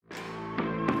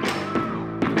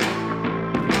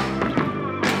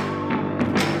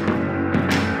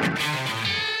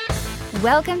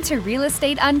Welcome to Real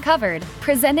Estate Uncovered,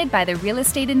 presented by the Real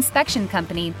Estate Inspection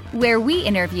Company, where we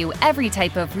interview every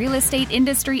type of real estate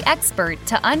industry expert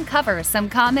to uncover some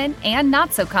common and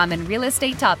not so common real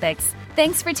estate topics.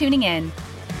 Thanks for tuning in.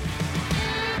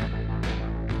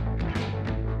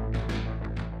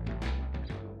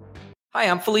 Hi,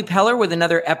 I'm Philippe Heller with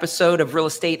another episode of Real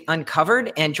Estate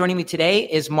Uncovered, and joining me today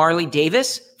is Marley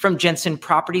Davis from Jensen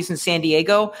Properties in San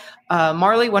Diego.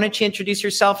 Marley, why don't you introduce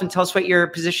yourself and tell us what your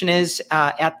position is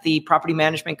at the property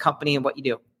management company and what you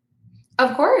do?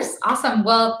 Of course. Awesome.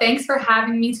 Well, thanks for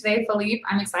having me today, Philippe.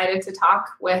 I'm excited to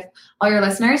talk with all your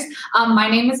listeners. My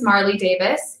name is Marley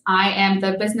Davis. I am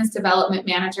the Business Development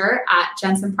Manager at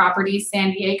Jensen Properties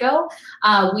San Diego.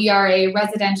 We are a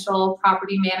residential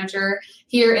property manager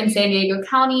here in San Diego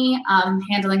County,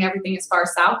 handling everything as far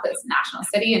south as National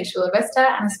City and Chula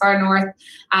Vista, and as far north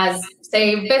as,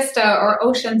 say, Vista or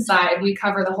Oceanside. We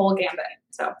cover the whole gambit.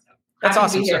 So that's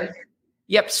awesome.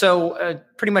 Yep. So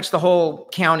pretty much the whole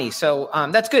county. So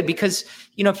that's good because,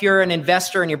 you know, if you're an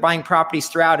investor and you're buying properties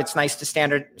throughout, it's nice to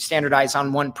standardize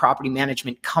on one property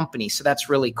management company. So that's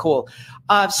really cool.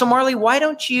 So Marley, why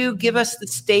don't you give us the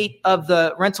state of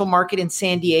the rental market in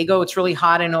San Diego? It's really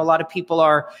hot. I know a lot of people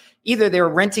are either they're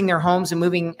renting their homes and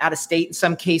moving out of state in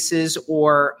some cases,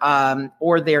 or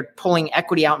they're pulling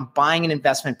equity out and buying an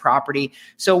investment property.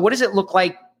 So what does it look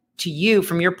like to you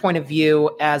from your point of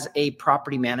view as a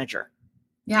property manager?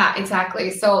 Yeah, exactly.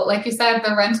 So like you said,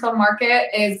 the rental market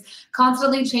is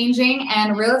constantly changing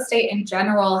and real estate in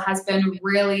general has been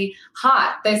really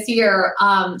hot this year.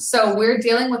 So we're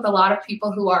dealing with a lot of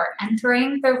people who are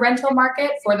entering the rental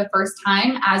market for the first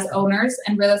time as owners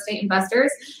and real estate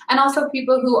investors, and also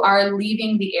people who are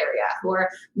leaving the area, who are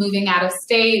moving out of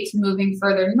state, moving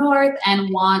further north,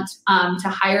 and want to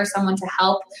hire someone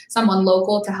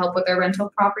local to help with their rental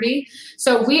property.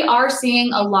 So we are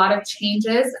seeing a lot of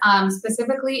changes,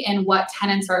 specifically in what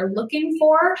tenants are looking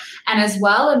for, and as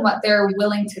well in what they're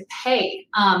willing to pay.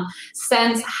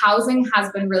 Since housing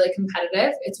has been really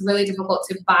competitive, it's really difficult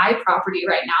to buy property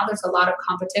right now. There's a lot of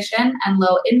competition and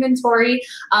low inventory.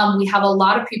 We have a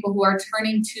lot of people who are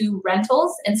turning to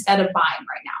rentals instead of buying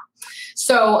right now.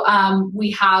 So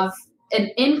we have an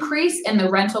increase in the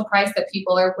rental price that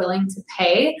people are willing to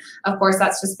pay. Of course,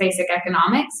 that's just basic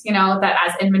economics, you know, that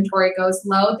as inventory goes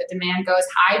low, the demand goes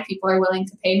high, people are willing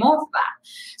to pay more for that.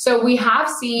 So we have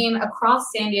seen across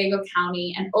San Diego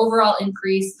County an overall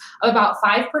increase of about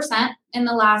 5% in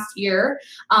the last year,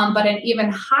 but an even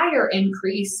higher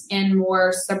increase in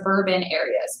more suburban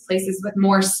areas, places with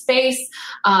more space,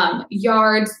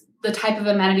 yards, the type of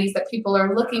amenities that people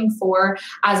are looking for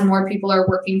as more people are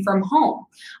working from home.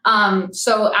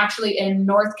 So actually in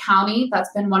North County,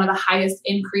 that's been one of the highest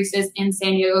increases in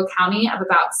San Diego County of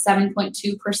about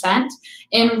 7.2%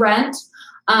 in rent.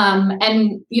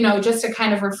 And, you know, just to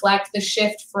kind of reflect the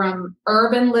shift from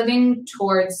urban living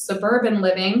towards suburban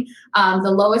living, the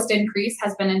lowest increase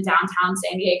has been in downtown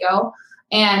San Diego.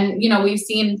 And, you know, we've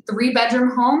seen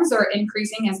 3-bedroom homes are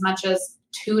increasing as much as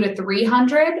 200 to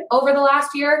 300 over the last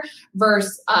year,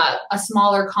 versus a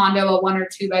smaller condo, a 1 or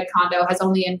 2 bed condo, has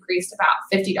only increased about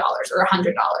 $50 or $100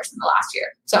 in the last year.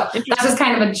 So that's just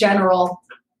kind of a general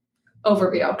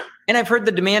overview. And I've heard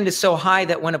the demand is so high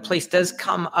that when a place does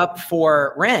come up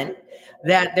for rent,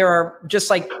 that there are, just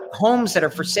like homes that are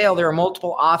for sale, there are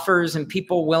multiple offers and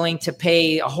people willing to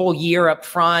pay a whole year up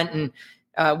front.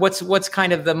 And what's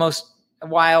kind of the most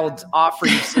wild offer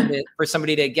you've seen for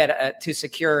somebody to get to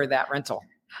secure that rental?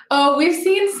 Oh, we've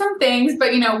seen some things,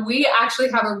 but, you know, we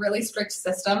actually have a really strict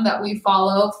system that we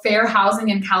follow. Fair housing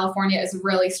in California is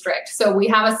really strict. So we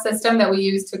have a system that we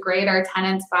use to grade our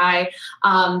tenants by,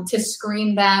 to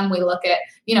screen them. We look at,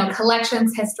 you know,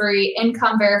 collections history,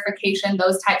 income verification,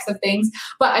 those types of things.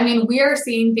 But I mean, we are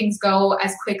seeing things go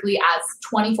as quickly as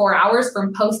 24 hours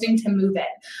from posting to move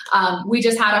in. We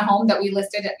just had a home that we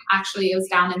listed. Actually, it was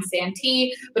down in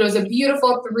Santee, but it was a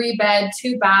beautiful 3-bed,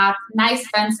 2-bath, nice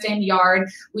fenced in yard.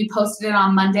 We posted it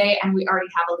on Monday and we already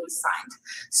have a lease signed.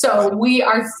 So we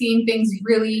are seeing things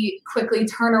really quickly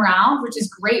turn around, which is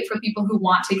great for people who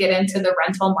want to get into the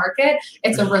rental market.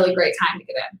 It's a really great time to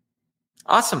get in.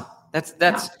 Awesome. It's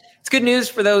good news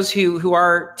for those who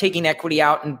are taking equity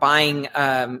out and buying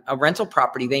a rental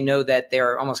property. They know that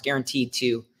they're almost guaranteed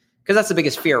to, because that's the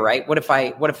biggest fear, right? What if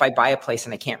I buy a place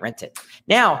and I can't rent it?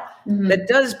 Now, that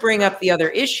does bring up the other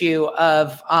issue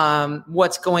of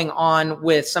what's going on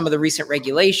with some of the recent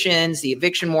regulations, the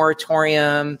eviction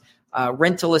moratorium,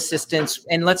 rental assistance.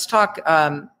 And let's talk,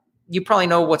 you probably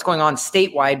know what's going on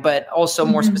statewide, but also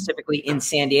more specifically in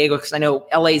San Diego, because I know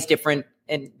LA is different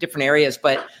in different areas,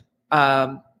 but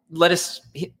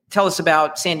tell us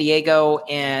about San Diego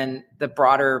and the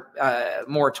broader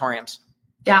moratoriums.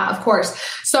 Yeah, of course.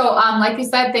 So like you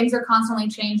said, things are constantly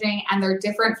changing and they're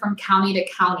different from county to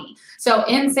county. So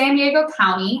in San Diego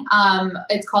County,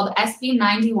 it's called SB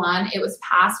 91. It was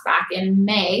passed back in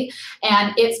May,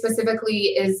 and it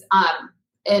specifically is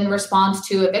in response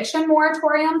to eviction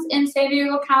moratoriums in San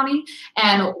Diego County.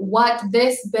 And what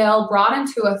this bill brought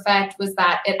into effect was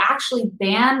that it actually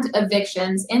banned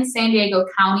evictions in San Diego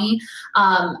County.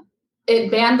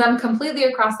 It banned them completely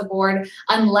across the board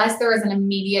unless there is an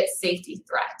immediate safety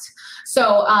threat.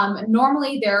 So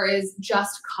normally there is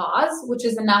just cause, which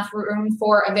is enough room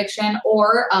for eviction,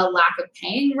 or a lack of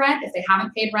paying rent. If they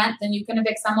haven't paid rent, then you can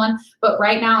evict someone. But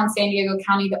right now in San Diego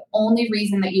County, the only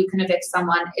reason that you can evict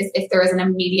someone is if there is an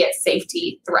immediate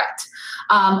safety threat.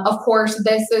 Of course,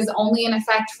 this is only in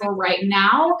effect for right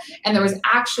now. And there was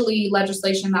actually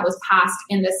legislation that was passed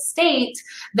in the state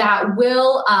that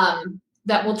will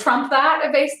trump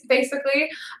that, basically,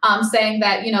 saying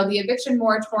that, the eviction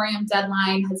moratorium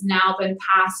deadline has now been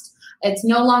passed. It's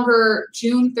no longer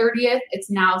June 30th.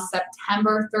 It's now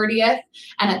September 30th.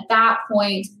 And at that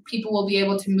point, people will be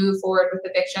able to move forward with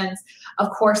evictions.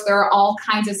 Of course, there are all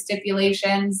kinds of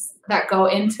stipulations that go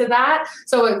into that.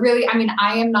 So it really,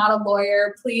 I am not a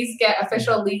lawyer. Please get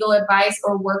official legal advice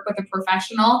or work with a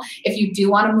professional if you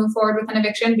do want to move forward with an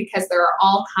eviction, because there are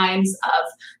all kinds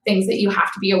of things that you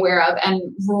have to be aware of and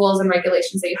rules and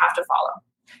regulations that you have to follow.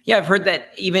 Yeah, I've heard that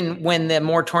even when the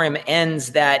moratorium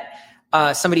ends, that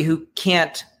somebody who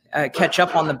can't catch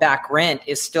up on the back rent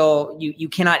is still, you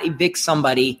cannot evict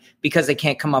somebody because they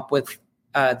can't come up with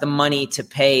the money to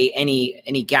pay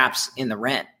any gaps in the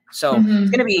rent. So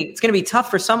it's gonna be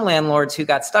tough for some landlords who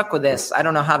got stuck with this. I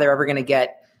don't know how they're ever going to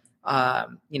get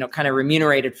kind of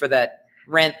remunerated for that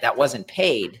rent that wasn't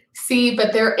paid. See,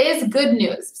 but there is good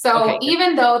news. So Okay,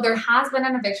 even though there has been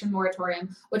an eviction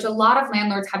moratorium, which a lot of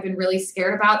landlords have been really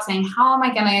scared about, saying, how am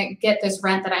I going to get this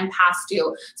rent that I'm past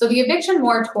due? So the eviction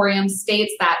moratorium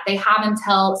states that they have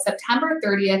until September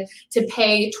 30th to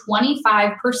pay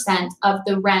 25% of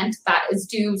the rent that is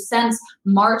due since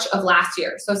March of last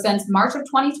year. So since March of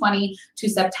 2020 to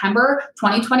September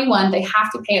 2021, they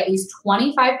have to pay at least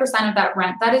 25% of that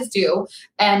rent that is due.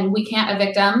 And we can't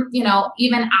evict them,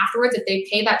 even afterwards, if they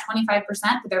pay that 25%,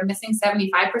 but they're missing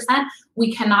 75%,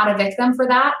 we cannot evict them for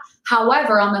that.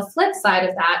 However, on the flip side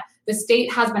of that, the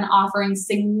state has been offering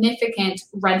significant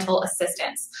rental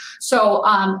assistance. So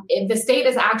the state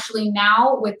is actually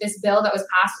now, with this bill that was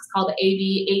passed, it's called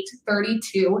AB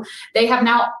 832, they have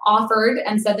now offered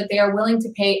and said that they are willing to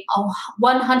pay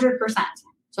 100%.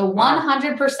 So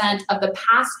 100% of the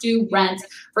past due rent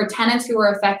for tenants who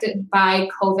are affected by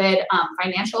COVID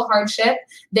financial hardship,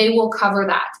 they will cover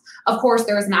that. Of course,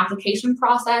 there is an application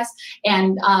process,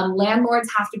 and landlords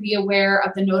have to be aware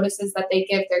of the notices that they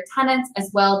give their tenants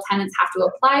as well. Tenants have to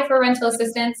apply for rental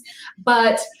assistance.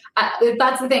 But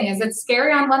that's the thing, is it's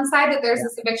scary on one side that there's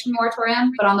this eviction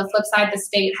moratorium, but on the flip side, the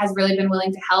state has really been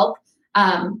willing to help.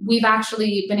 We've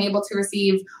actually been able to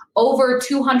receive over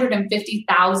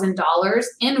 $250,000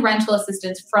 in rental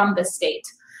assistance from the state.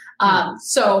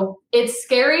 So it's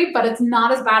scary, but it's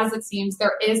not as bad as it seems.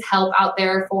 There is help out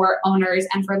there for owners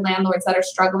and for landlords that are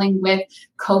struggling with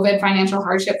COVID financial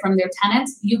hardship from their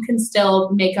tenants. You can still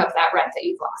make up that rent that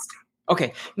you've lost.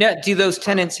 Okay. Now, do those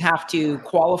tenants have to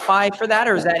qualify for that,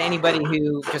 or is that anybody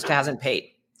who just hasn't paid?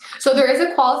 So there is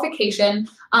a qualification.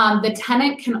 The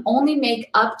tenant can only make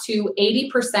up to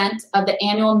 80% of the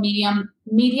annual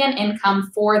median income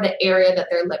for the area that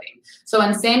they're living. So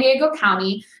in San Diego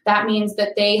County, that means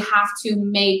that they have to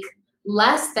make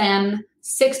less than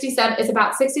it's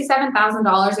about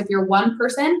 $67,000 if you're one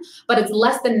person, but it's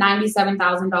less than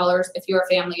 $97,000 if you're a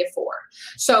family of four.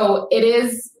 So it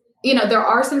is, there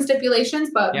are some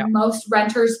stipulations, but most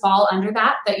renters fall under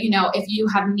that, if you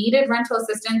have needed rental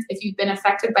assistance, if you've been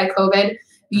affected by COVID,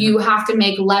 you have to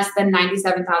make less than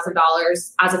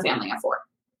 $97,000 as a family of four.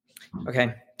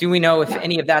 Okay. Do we know if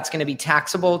any of that's going to be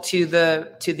taxable to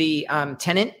the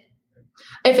tenant?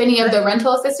 If any of the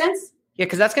rental assistance? Yeah,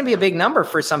 because that's going to be a big number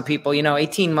for some people.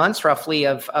 18 months roughly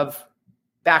of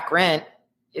back rent.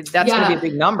 That's going to be a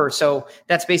big number. So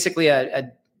that's basically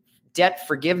a debt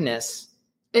forgiveness.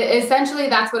 Essentially,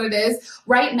 that's what it is.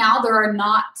 Right now,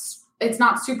 it's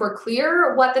not super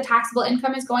clear what the taxable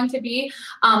income is going to be.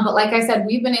 But like I said,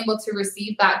 we've been able to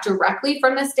receive that directly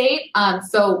from the state.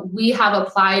 So we have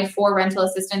applied for rental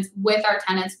assistance with our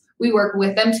tenants. We work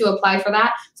with them to apply for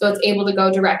that. So it's able to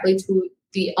go directly to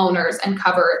the owners and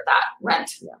cover that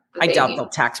rent. I doubt they'll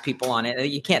tax people on it.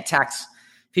 You can't tax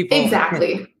people.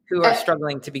 Exactly. who are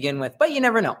struggling to begin with, but you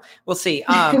never know. We'll see.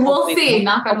 We'll see.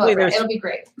 Knock on wood. It'll be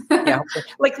great. Yeah,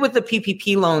 like with the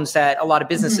PPP loans that a lot of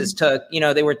businesses took,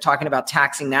 they were talking about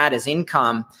taxing that as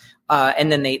income,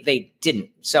 and then they didn't.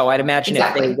 So I'd imagine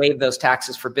if they waived those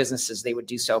taxes for businesses, they would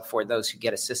do so for those who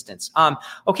get assistance.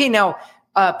 Okay, now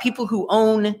people who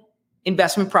own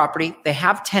investment property, they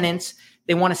have tenants.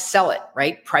 They want to sell it,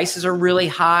 right? Prices are really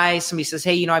high. Somebody says,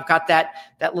 hey, I've got that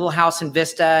little house in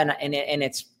Vista and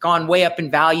it's gone way up in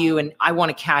value and I want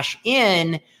to cash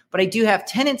in, but I do have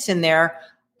tenants in there.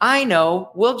 I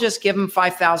know we'll just give them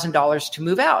 $5,000 to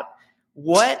move out.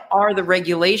 What are the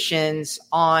regulations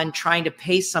on trying to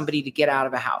pay somebody to get out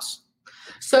of a house?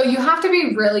 So you have to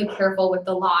be really careful with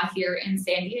the law here in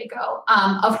San Diego.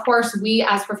 Of course, we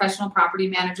as professional property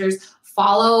managers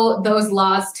follow those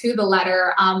laws to the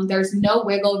letter. There's no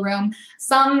wiggle room.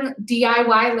 Some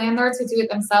DIY landlords who do it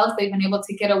themselves, they've been able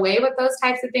to get away with those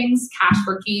types of things. Cash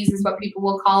for keys is what people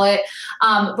will call it.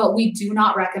 But we do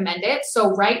not recommend it.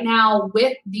 So right now,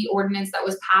 with the ordinance that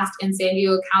was passed in San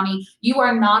Diego County, you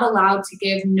are not allowed to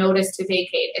give notice to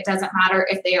vacate. It doesn't matter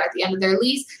if they are at the end of their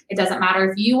lease. It doesn't matter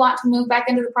if you want to move back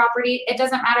into the property. It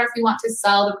doesn't matter if you want to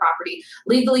sell the property.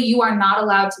 Legally, you are not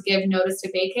allowed to give notice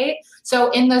to vacate.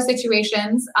 So in those situations,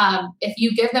 if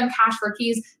you give them cash for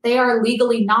keys, they are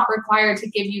legally not required to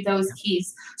give you those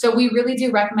keys. So we really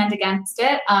do recommend against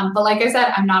it. But like I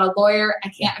said, I'm not a lawyer. I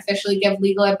can't officially give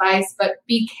legal advice, but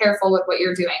be careful with what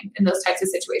you're doing in those types of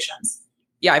situations.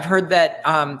 Yeah, I've heard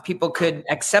that people could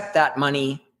accept that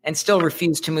money and still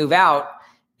refuse to move out.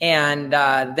 And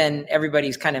then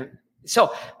everybody's kind of,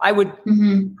 so I would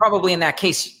probably in that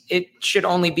case, it should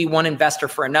only be one investor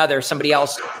for another, somebody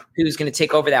else who's going to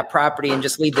take over that property and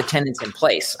just leave the tenants in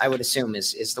place, I would assume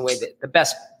is the way that the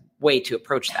best way to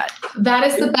approach that. That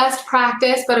is the best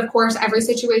practice. But of course, every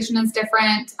situation is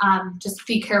different. Just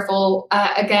be careful.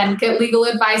 Again, get legal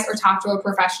advice or talk to a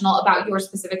professional about your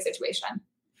specific situation.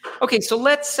 Okay, so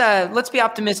let's be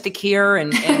optimistic here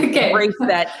and embrace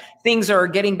that things are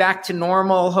getting back to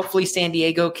normal. Hopefully San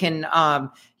Diego can,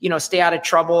 stay out of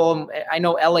trouble. I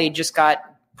know LA just got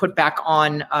put back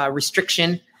on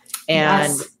restriction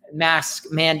and mask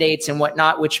mandates and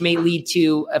whatnot, which may lead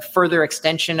to a further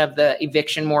extension of the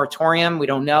eviction moratorium. We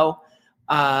don't know.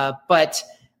 But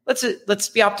let's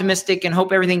be optimistic and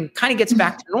hope everything kind of gets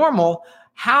back to normal.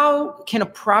 How can a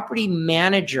property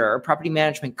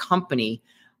management company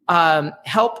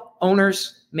help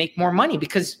owners make more money?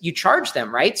 Because you charge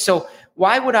them, right? So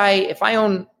why would if I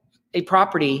own a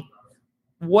property,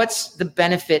 what's the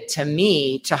benefit to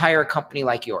me to hire a company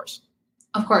like yours?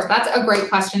 Of course, that's a great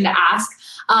question to ask.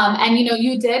 And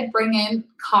you did bring in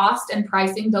cost and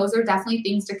pricing. Those are definitely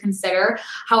things to consider.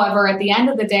 However, at the end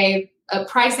of the day,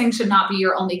 pricing should not be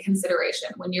your only consideration.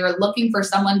 When you're looking for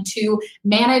someone to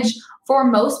manage, for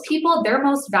most people, their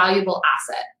most valuable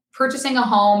asset. Purchasing a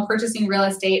home, purchasing real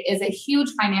estate is a huge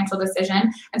financial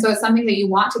decision. And so it's something that you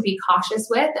want to be cautious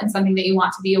with and something that you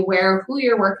want to be aware of who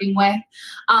you're working with.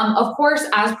 Of course,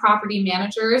 as property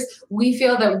managers, we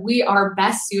feel that we are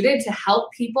best suited to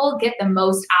help people get the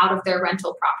most out of their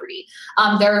rental property.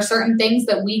 There are certain things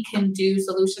that we can do,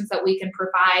 solutions that we can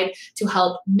provide to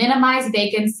help minimize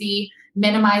vacancy,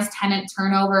 minimize tenant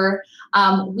turnover.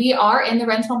 We are in the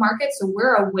rental market, so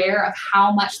we're aware of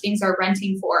how much things are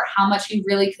renting for, how much you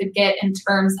really could get in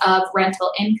terms of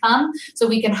rental income. So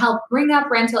we can help bring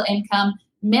up rental income,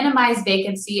 minimize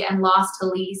vacancy and loss to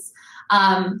lease.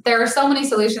 There are so many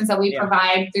solutions that we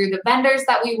provide through the vendors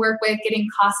that we work with, getting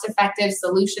cost-effective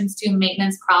solutions to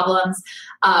maintenance problems,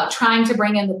 trying to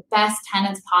bring in the best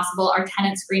tenants possible. Our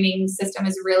tenant screening system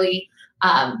is really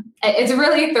it's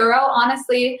really thorough,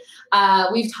 honestly.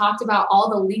 We've talked about all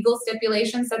the legal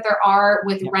stipulations that there are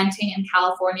with renting in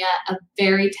California, a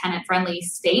very tenant-friendly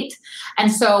state.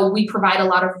 And so we provide a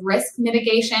lot of risk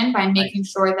mitigation by making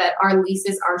sure that our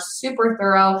leases are super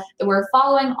thorough, that we're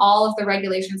following all of the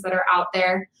regulations that are out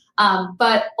there.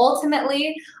 But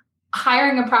ultimately,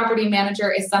 hiring a property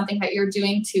manager is something that you're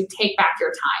doing to take back your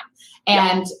time.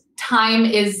 And time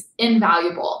is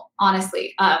invaluable,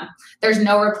 honestly. There's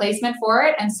no replacement for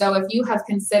it. And so if you have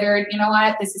considered,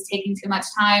 this is taking too much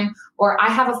time, or I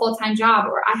have a full-time job,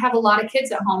 or I have a lot of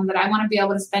kids at home that I want to be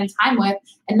able to spend time with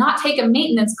and not take a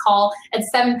maintenance call at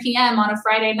 7 p.m. on a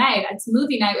Friday night. It's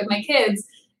movie night with my kids.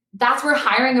 That's where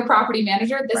hiring a property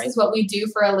manager. This is what we do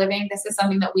for a living. This is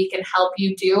something that we can help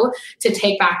you do to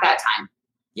take back that time.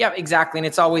 Yeah, exactly. And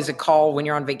it's always a call when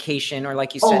you're on vacation or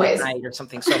like you said, always. At night or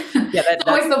something. So yeah, that's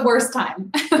always the worst time.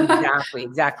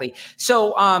 Exactly.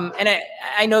 So, and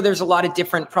I know there's a lot of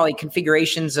different probably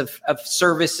configurations of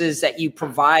services that you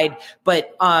provide,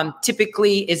 but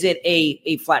typically is it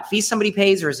a flat fee somebody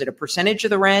pays, or is it a percentage of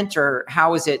the rent, or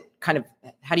how is it how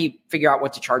do you figure out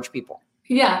what to charge people?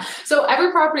 Yeah. So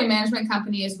every property management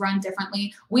company is run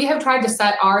differently. We have tried to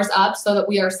set ours up so that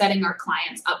we are setting our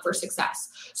clients up for success.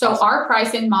 So our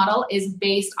pricing model is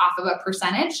based off of a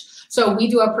percentage. So we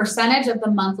do a percentage of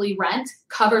the monthly rent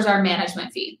covers our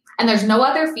management fee. And there's no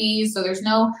other fees. So there's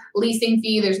no leasing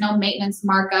fee. There's no maintenance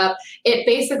markup. It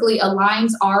basically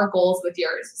aligns our goals with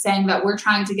yours, saying that we're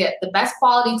trying to get the best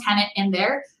quality tenant in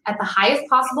there at the highest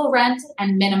possible rent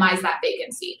and minimize that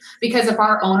vacancy. Because if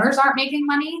our owners aren't making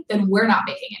money, then we're not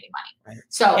making any money. Right.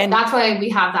 So that's why we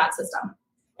have that system.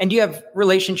 And do you have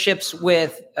relationships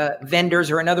with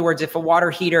vendors, or in other words, if a water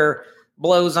heater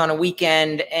blows on a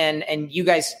weekend and you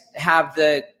guys have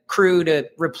the crew to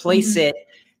replace it,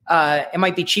 it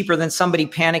might be cheaper than somebody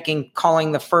panicking,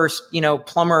 calling the first,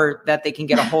 plumber that they can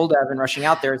get a hold of and rushing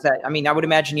out there. I would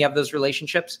imagine you have those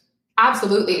relationships.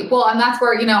 Absolutely. Well, and that's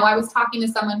where, I was talking to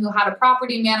someone who had a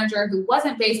property manager who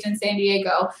wasn't based in San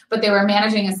Diego, but they were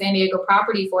managing a San Diego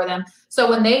property for them. So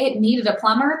when they needed a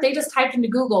plumber, they just typed into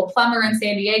Google plumber in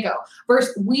San Diego.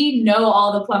 First, we know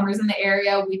all the plumbers in the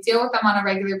area. We deal with them on a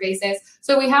regular basis.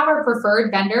 So we have our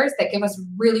preferred vendors that give us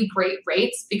really great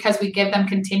rates because we give them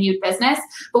continued business.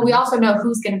 But we also know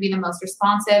who's going to be the most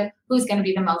responsive, who's going to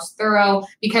be the most thorough,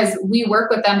 because we work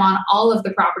with them on all of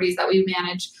the properties that we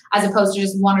manage, as opposed to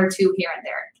just one or two here and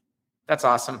there. That's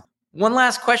awesome. One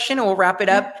last question and we'll wrap it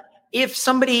up. If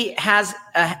somebody has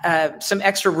some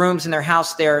extra rooms in their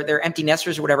house, they're empty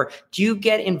nesters or whatever, do you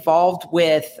get involved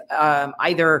with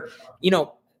either,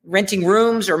 renting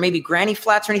rooms or maybe granny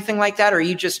flats or anything like that? Or are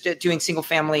you just doing single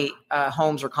family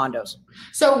homes or condos?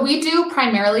 So we do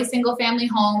primarily single family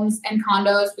homes and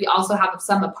condos. We also have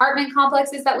some apartment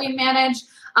complexes that we manage.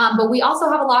 But we also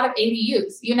have a lot of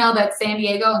ADUs. You know that San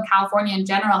Diego and California in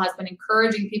general has been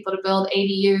encouraging people to build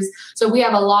ADUs. So we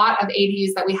have a lot of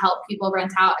ADUs that we help people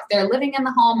rent out. If they're living in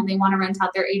the home and they want to rent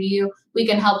out their ADU, we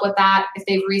can help with that. If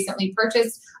they've recently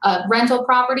purchased a rental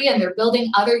property and they're building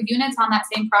other units on that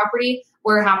same property,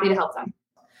 we're happy to help them.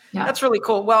 Yeah. That's really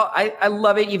cool. Well, I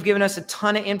love it. You've given us a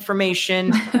ton of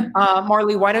information.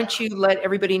 Marley, why don't you let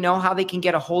everybody know how they can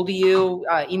get a hold of you,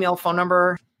 email, phone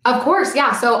number? Of course.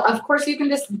 Yeah. So of course you can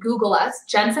just Google us,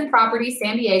 Jensen Properties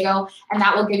San Diego, and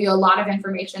that will give you a lot of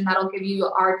information. That'll give you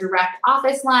our direct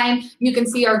office line. You can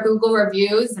see our Google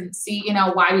reviews and see,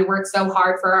 why we work so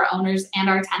hard for our owners and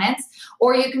our tenants.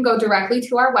 Or you can go directly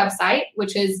to our website,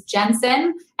 which is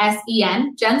Jensen,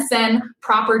 S-E-N, Jensen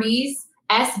Properties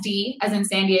SD as in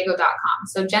San Diego.com.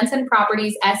 So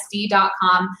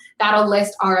JensenPropertiesSD.com. That'll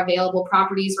list our available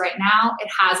properties right now. It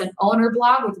has an owner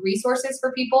blog with resources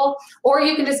for people, or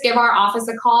you can just give our office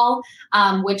a call,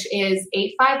 which is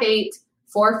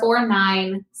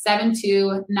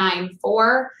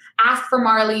 858-449-7294. Ask for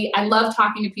Marley. I love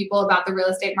talking to people about the real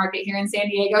estate market here in San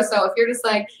Diego. So if you're just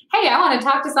like, hey, I want to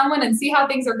talk to someone and see how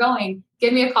things are going,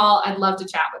 give me a call. I'd love to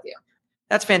chat with you.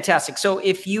 That's fantastic. So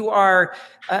if you are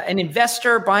an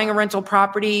investor buying a rental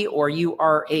property, or you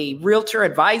are a realtor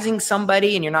advising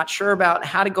somebody and you're not sure about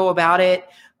how to go about it,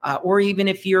 or even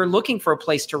if you're looking for a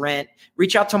place to rent,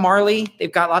 reach out to Marley. They've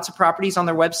got lots of properties on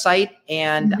their website,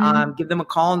 and give them a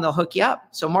call and they'll hook you up.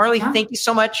 So Marley, thank you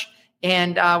so much.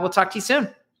 And we'll talk to you soon.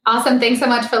 Awesome. Thanks so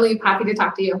much, Philippe. Happy to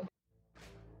talk to you.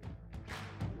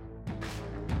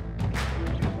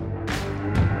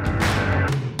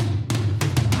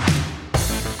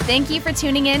 Thank you for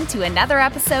tuning in to another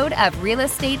episode of Real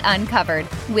Estate Uncovered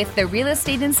with the Real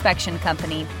Estate Inspection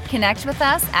Company. Connect with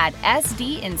us at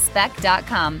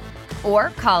sdinspect.com or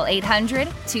call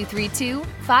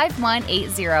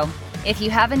 800-232-5180. If you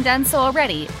haven't done so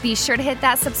already, be sure to hit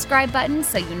that subscribe button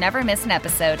so you never miss an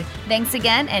episode. Thanks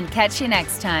again, and catch you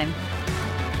next time.